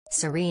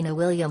Serena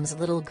Williams'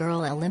 little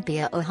girl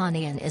Olympia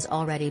Ohanian is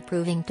already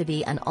proving to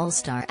be an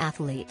all-star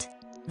athlete.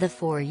 The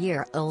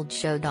 4-year-old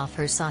showed off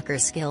her soccer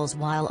skills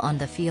while on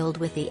the field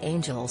with the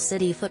Angel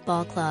City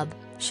Football Club,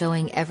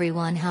 showing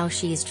everyone how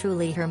she's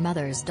truly her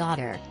mother's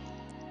daughter.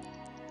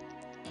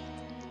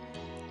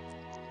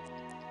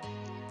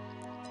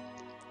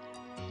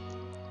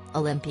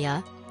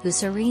 Olympia, who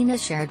Serena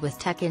shared with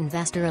tech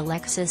investor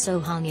Alexis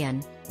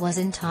Ohanian, was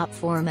in top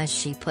form as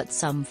she put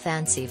some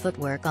fancy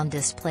footwork on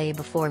display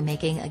before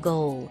making a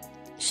goal.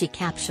 She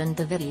captioned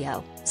the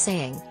video,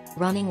 saying,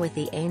 "Running with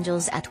the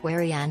Angels at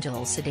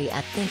Angel City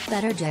at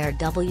thinkbetterjair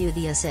w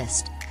the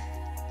assist."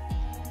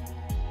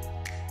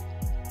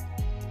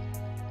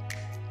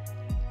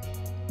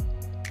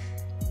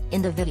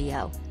 In the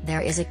video,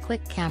 there is a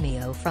quick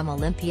cameo from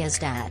Olympia's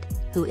dad,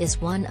 who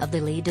is one of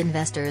the lead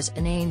investors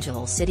in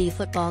Angel City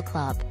Football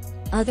Club.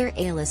 Other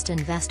A-list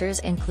investors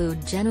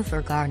include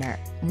Jennifer Garner,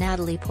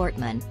 Natalie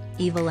Portman,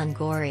 Eva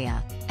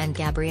Longoria, and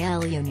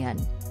Gabrielle Union.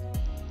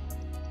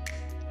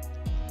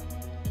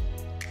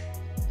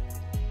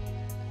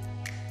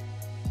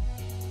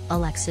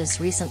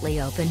 Alexis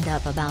recently opened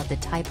up about the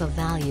type of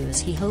values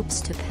he hopes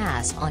to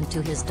pass on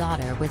to his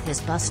daughter with his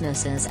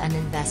businesses and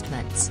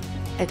investments.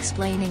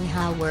 Explaining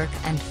how work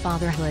and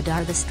fatherhood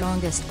are the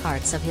strongest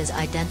parts of his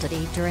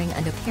identity during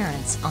an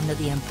appearance on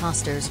the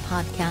Imposters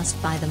podcast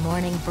by The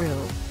Morning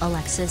Brew,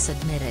 Alexis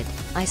admitted,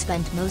 "I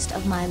spent most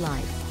of my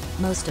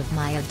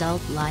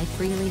adult life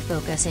really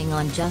focusing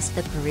on just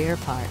the career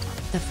part,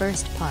 the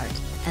first part,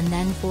 and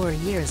then 4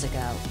 years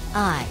ago,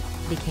 I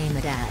became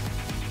a dad.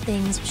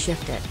 Things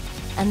shifted.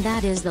 And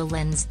that is the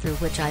lens through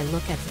which I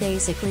look at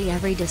basically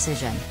every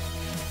decision."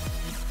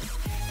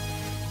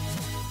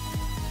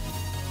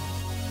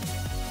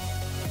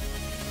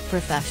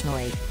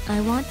 Professionally,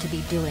 I want to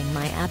be doing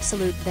my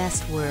absolute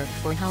best work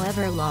for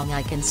however long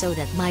I can so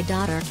that my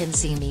daughter can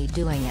see me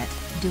doing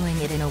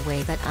it in a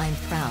way that I'm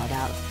proud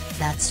of,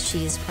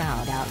 she's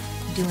proud of,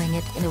 doing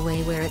it in a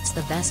way where it's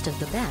the best of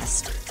the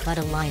best, but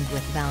aligned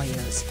with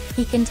values,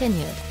 he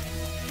continued.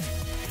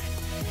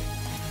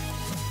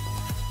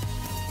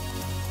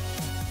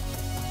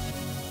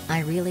 "I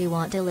really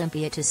want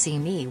Olympia to see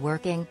me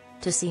working,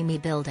 to see me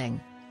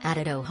building,"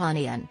 added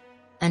Ohanian.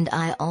 "And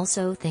I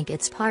also think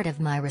it's part of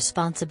my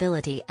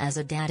responsibility as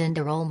a dad and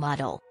a role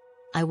model.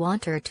 I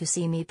want her to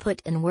see me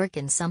put in work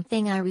in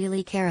something I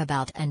really care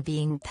about and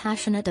being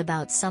passionate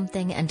about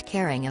something and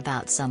caring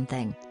about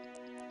something."